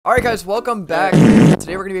Alright guys, welcome back.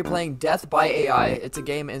 Today we're going to be playing Death by AI. It's a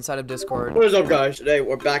game inside of Discord. What is up guys? Today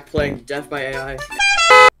we're back playing Death by AI.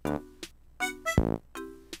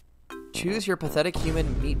 Choose your pathetic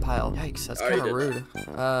human meat pile. Yikes, that's kind of rude.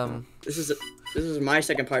 This is my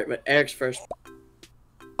second part, but Eric's first.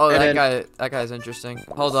 Oh, that guy's interesting.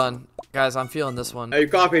 Hold on. Guys, I'm feeling this one. Are you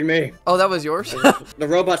copying me? Oh, that was yours? The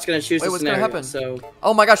robot's gonna choose the scenario, gonna happen? so...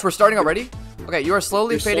 Oh my gosh, we're starting already? Okay, you are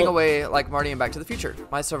slowly fading away like Marty in Back to the Future.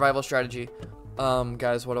 My survival strategy.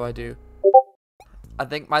 Guys, what do I do? I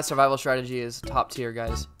think my survival strategy is top tier,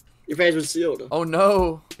 guys. Your face was sealed. Oh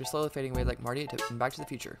no! You're slowly fading away like Marty in Back to the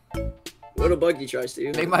Future. What a buggy tries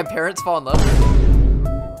to. Make my parents fall in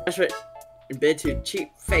love. That's right. In bed to cheat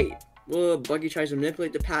fate. Well, Buggy tries to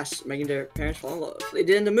manipulate the past, making their parents fall in love. They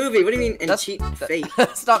did in the movie. What do you mean, cheat fate?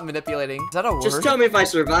 That's not manipulating. Is that a word? Just tell me if I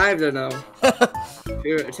survived or no.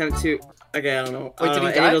 Your attempt to... Okay, I don't know. Wait, did he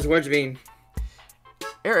die? Any of those words mean?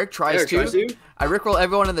 Eric tries to. I rickroll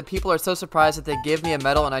everyone and the people are so surprised that they give me a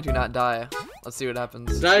medal and I do not die. Let's see what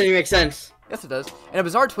happens. That doesn't even make sense. Yes, it does. In a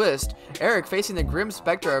bizarre twist, Eric, facing the grim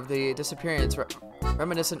specter of the disappearance,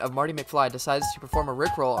 reminiscent of Marty McFly, decides to perform a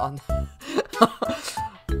rickroll on...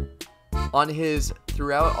 on his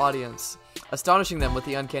throughout audience, astonishing them with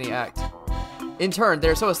the uncanny act. In turn, they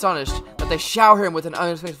are so astonished that they shower him with an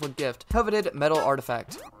unexpected gift, coveted metal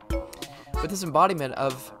artifact. With this embodiment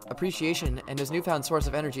of appreciation and his newfound source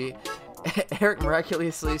of energy, Eric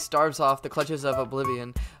miraculously starves off the clutches of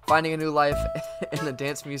oblivion, finding a new life in the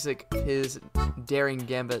dance music of his daring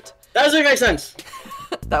gambit. That doesn't make sense.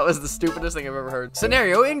 That was the stupidest thing I've ever heard.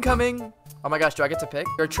 Scenario incoming! Oh my gosh, do I get to pick?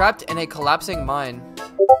 You're trapped in a collapsing mine.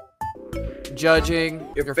 Judging.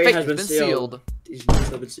 Your fate has been sealed. These books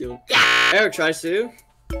have been sealed. Eric tries to.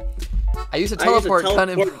 I use a teleport gun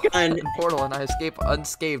in portal and I escape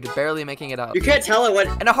unscathed, barely making it out. You can't tell it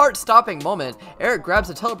what. In a heart-stopping moment, Eric grabs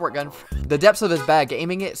a teleport gun from the depths of his bag,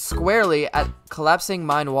 aiming it squarely at collapsing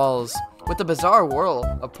mine walls. With the bizarre whirl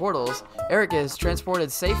of portals, Eric is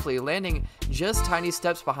transported safely, landing just tiny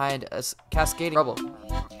steps behind a cascading rubble.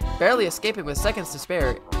 Barely escaping with seconds to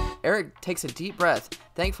spare, Eric takes a deep breath,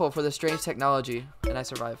 thankful for the strange technology, and I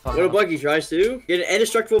survive. What a buggy tries to. Get an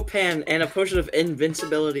indestructible pan and a potion of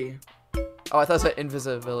invincibility. Oh, I thought it said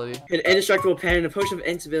invisibility. An indestructible pan and a potion of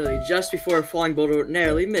invincibility just before a falling boulder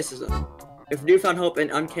narrowly misses them. With newfound hope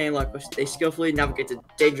and uncanny luck, they skillfully navigate the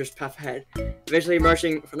dangerous path ahead, eventually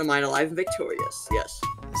emerging from the mine alive and victorious. Yes.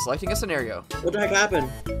 Selecting a scenario. What the heck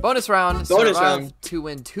happened? Bonus round. Bonus round. To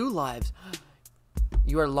win 2 lives.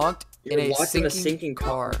 You are locked in a sinking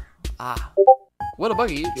car. Ah. What a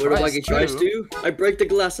buggy tries to. I break the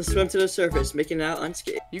glass and swim to the surface, making it out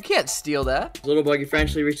unscathed. You can't steal that. Little buggy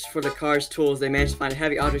frantically reaches for the car's tools. They manage to find a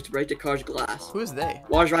heavy object to break the car's glass. Who is they?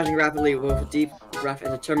 Water's rising rapidly. With a deep breath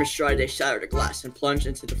and determined stride, they shatter the glass and plunge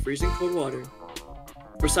into the freezing cold water.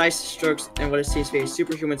 Precise strokes and what it seems to be a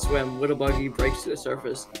superhuman swim, Little Buggy breaks to the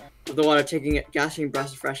surface of the water, taking a gasping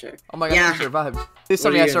breath of fresh air. Oh my god, I survived. Please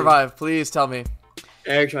tell me I survived. Please tell me.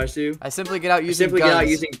 Eric tries to. I simply get out using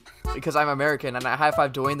guns because I'm American, and I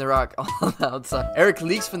high-five Dwayne The Rock on the outside. Eric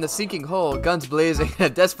leaks from the sinking hole, guns blazing, in a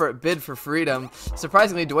desperate bid for freedom.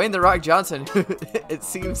 Surprisingly, Dwayne The Rock Johnson, who it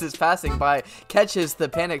seems is passing by, catches the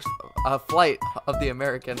panicked flight of the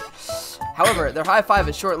American. However, their high-five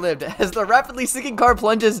is short-lived as the rapidly sinking car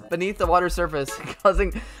plunges beneath the water surface,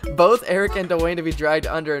 causing both Eric and Dwayne to be dragged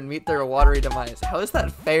under and meet their watery demise. How is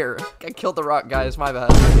that fair? I killed The Rock, guys. My bad.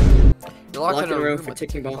 You're locked in a room for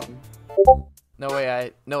ticking bomb. No way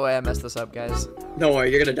I messed this up, guys. Don't worry,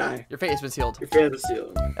 you're gonna die. Your fate has been sealed. Your fate has been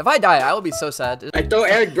sealed. If I die, I will be so sad. I throw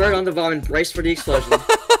Eric Bird on the bomb and brace for the explosion.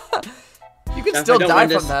 You can still die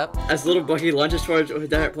from that. As Little Buggy lunges towards the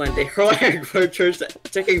direct plane, they hurl Eric Bird towards the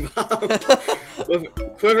ticking bomb. With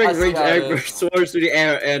quivering wings, Eric Bird soars through the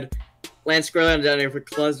air and lands squarely on the detonator with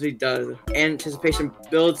clumsy dud. Anticipation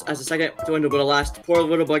builds as the second dwindle, but alas, poor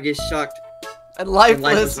Little Buggy is shocked and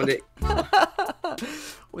lifeless.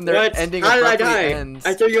 When they're ending How did I die? Ends.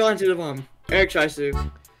 I threw you onto the bomb. Eric tries to.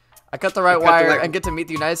 I cut the right wire and get to meet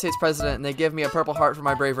the United States President, and they give me a Purple Heart for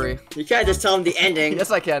my bravery. You can't just tell them the ending. Yes,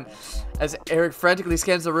 I can. As Eric frantically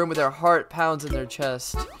scans the room with their heart pounds in their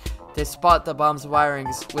chest. They spot the bomb's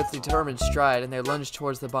wirings with determined stride, and they lunge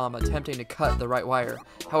towards the bomb, attempting to cut the right wire.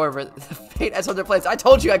 However, the fate has other plans. I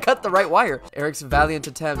told you I cut the right wire! Eric's valiant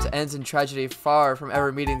attempt ends in tragedy, far from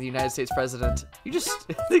ever meeting the United States President. You just...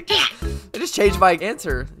 I just changed my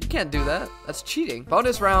answer. You can't do that. That's cheating.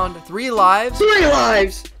 Bonus round, 3 lives. 3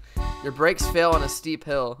 lives! Your brakes fail on a steep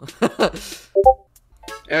hill.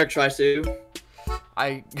 Eric tries to.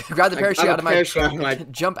 I grab the parachute out of my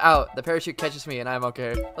parachute. jump out. The parachute catches me, and I'm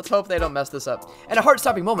okay. Let's hope they don't mess this up. In a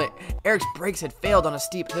heart-stopping moment, Eric's brakes had failed on a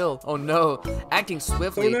steep hill. Oh no. Acting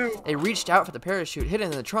swiftly, they reached out for the parachute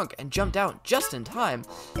hidden in the trunk and jumped out just in time.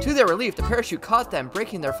 To their relief, the parachute caught them,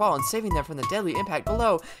 breaking their fall and saving them from the deadly impact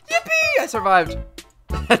below. Yippee! I survived.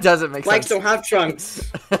 That doesn't make sense. Bikes don't have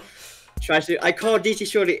trunks. I call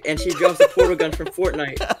DTSHORTII and she drops a portal gun from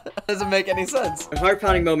Fortnite. Doesn't make any sense. A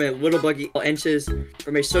heart-pounding moment, Little Buggy, inches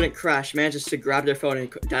from a sudden crash, manages to grab their phone and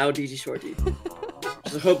dial DTSHORTII.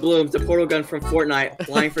 As the hope blooms, the portal gun from Fortnite,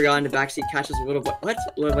 lying forgotten in the backseat, catches Little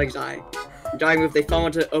Buggy's eye. Dying move, they fall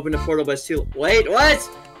on to open the portal, but it's too wait, what?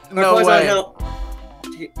 No way.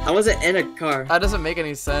 I wasn't in a car. That doesn't make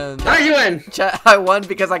any sense. How are you in? Chat, I won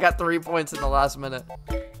because I got 3 points in the last minute.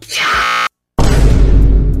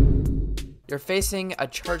 You're facing a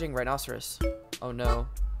charging rhinoceros. Oh no.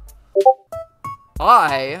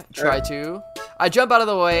 I jump out of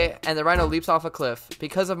the way and the rhino leaps off a cliff.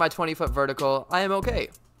 Because of my 20-foot vertical, I am okay.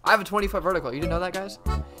 I have a 20-foot vertical. You didn't know that, guys?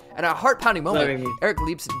 At a heart-pounding moment, Erik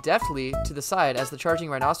leaps deftly to the side as the charging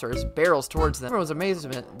rhinoceros barrels towards them. Everyone's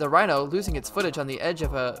amazement, the rhino, losing its footage on the edge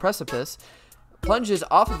of a precipice, plunges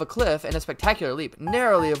off of a cliff in a spectacular leap,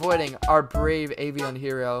 narrowly avoiding our brave avian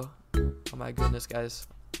hero. Oh my goodness, guys.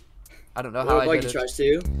 I don't know how I did it. Tries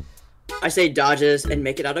to. I say dodges and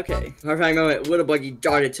make it out okay. Horrifying moment, Little Buggy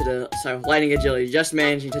darted to the side with lightning agility, just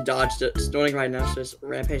managing to dodge the snorting rhinoceros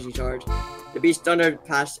rampaging charge. The beast thundered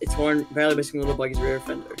past its horn, barely missing Little Buggy's rear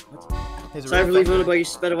fender. Sorry for leaving Little Buggy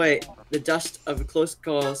sped away. The dust of a close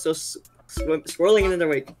call still swirling in their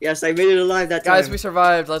wake. Yes, I made it alive that time. Guys, we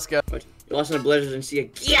survived. Let's go. You lost in a blizzard and see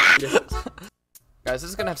a Guys,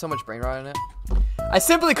 this is gonna have so much brain rot in it. I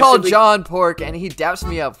simply call John Pork and he daps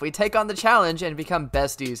me up. We take on the challenge and become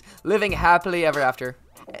besties, living happily ever after.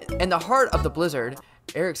 In the heart of the blizzard,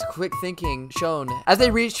 Eric's quick thinking shone as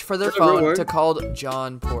they reached for their phone to call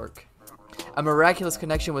John Pork. A miraculous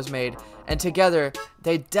connection was made, and together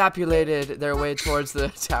they dapulated their way towards the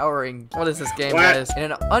towering. What is this game, guys?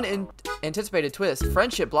 In an unanticipated twist,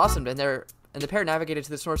 friendship blossomed, and the pair navigated to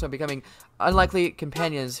the snowstorm, becoming unlikely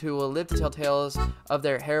companions who will live to tell tales of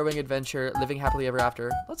their harrowing adventure, living happily ever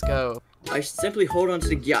after. Let's go. I simply hold on to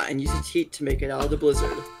the yacht and use its heat to make it out of the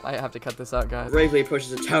blizzard. I have to cut this out, guys. Bravely approaches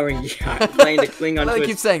the towering yacht, planning to cling onto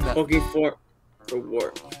it, looking for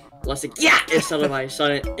warp. Unless the yacht is settled by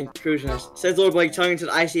sudden intrusionist. Says Lord Blake, tongue into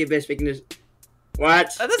the icy abyss, making this.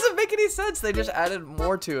 What? That doesn't make any sense. They just added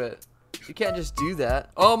more to it. You can't just do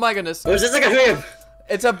that. Oh my goodness. Was this like a dream?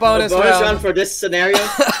 It's a bonus round for this scenario.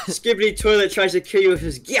 Skibbity Toilet tries to kill you with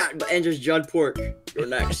his yacht, but enters John Pork. You're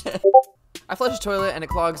next. I flush a toilet and it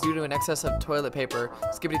clogs due to an excess of toilet paper.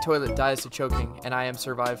 Skibbity Toilet dies to choking, and I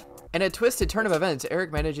survive. In a twisted turn of events,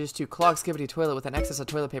 Erik manages to clog Skibbity Toilet with an excess of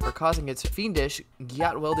toilet paper, causing its fiendish,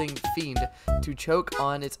 yacht-wielding fiend to choke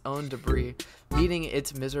on its own debris, meeting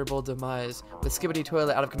its miserable demise. With Skibbity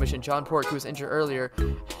Toilet out of commission, John Pork, who was injured earlier,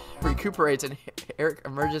 recuperates and Erik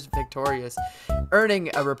emerges victorious, earning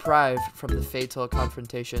a reprieve from the fatal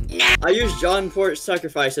confrontation. I use John Pork's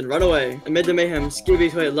sacrifice and run away. Amid the mayhem,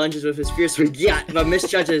 Skibbity Toilet lunges with his fearsome yacht, but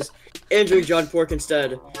misjudges, injuring John Pork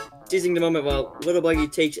instead. Seizing the moment while Little Buggy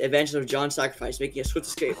takes advantage of John's sacrifice, making a swift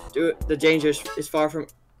escape. The danger is far from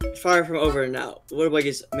over now. Little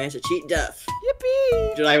Buggy's managed to cheat death.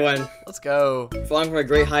 Yippee! Did I win? Let's go. Falling from a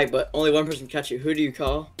great height, but only one person can catch you. Who do you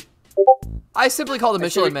call? I simply call the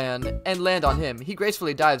Michelin Man and land on him. He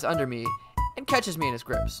gracefully dives under me and catches me in his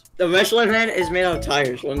grips. The Michelin Man is made out of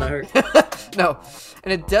tires. Wouldn't that hurt? No.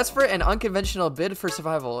 In a desperate and unconventional bid for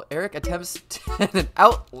survival, Erik attempts an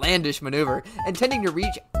outlandish maneuver, intending to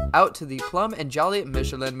reach out to the plump and jolly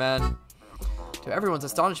Michelin Man. To everyone's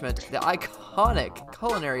astonishment, the iconic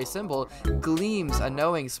culinary symbol gleams a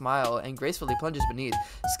knowing smile and gracefully plunges beneath.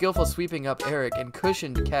 Skillful sweeping up Erik and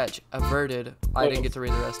cushioned catch averted. I didn't get to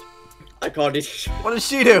read the rest. I called DTSHORTII. What does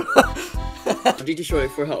she do? DTSHORTII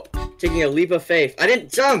for help. Taking a leap of faith. I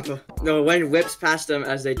didn't jump! The wind whips past them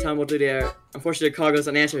as they tumble through the air. Unfortunately, the call goes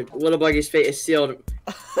unanswered. Little Buggy's fate is sealed,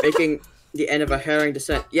 making the end of a harrowing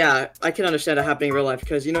descent. Yeah, I can understand that happening in real life,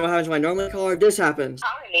 because you know what happens when I normally call her? This happens.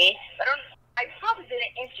 Calling me. I probably didn't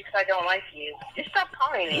answer because I don't like you. Just stop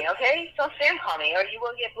calling me, okay? Don't spam call me, or you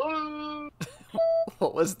will get booed.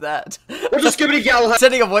 What was that? We're just giving it yell.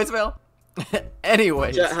 Sending a voicemail?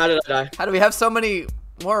 Anyways. How did I die? How do we have so many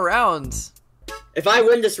more rounds? If I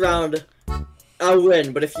win this round, I'll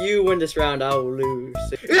win. But if you win this round, I'll lose.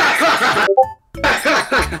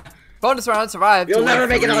 Bonus round survived. You'll never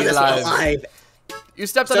make it out of this one alive. You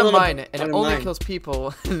stepped on a mine and it only kills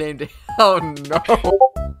people named. Oh no.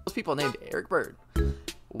 Those people named Erik Bird.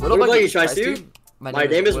 Little Buggy tries to. My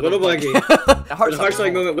name is Little Buggy. Heart In a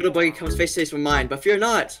heart-stopping moment, Little Buggy comes face to face with mine, but fear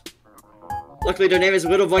not. Luckily, their name is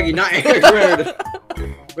Little Buggy, not Erik Bird.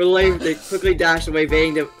 Relieved, they quickly dash away,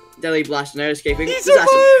 evading the deadly blast and escaping.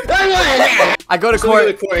 I go to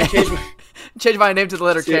court. And Change my name to the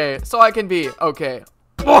letter K, so I can be okay.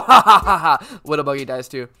 Little Buggy dies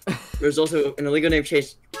too. There's also an illegal name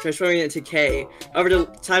change, transforming it to K. However, the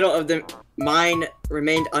title of the mine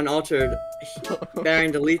remained unaltered,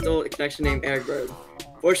 bearing the lethal connection name Erik Bird.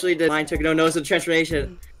 Fortunately, the mine took no notice of the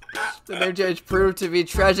transformation. The name change proved to be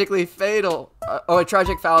tragically fatal. A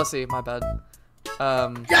tragic fallacy. My bad.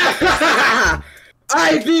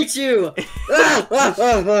 I beat you!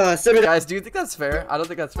 Guys, do you think that's fair? I don't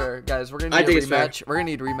think that's fair. Guys, we're gonna need a rematch. We're gonna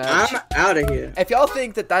need a rematch. I'm out of here. If y'all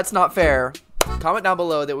think that that's not fair, comment down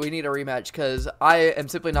below that we need a rematch, because I am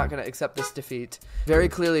simply not gonna accept this defeat. Very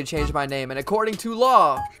clearly changed my name, and according to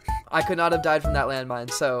law, I could not have died from that landmine,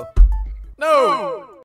 so... No!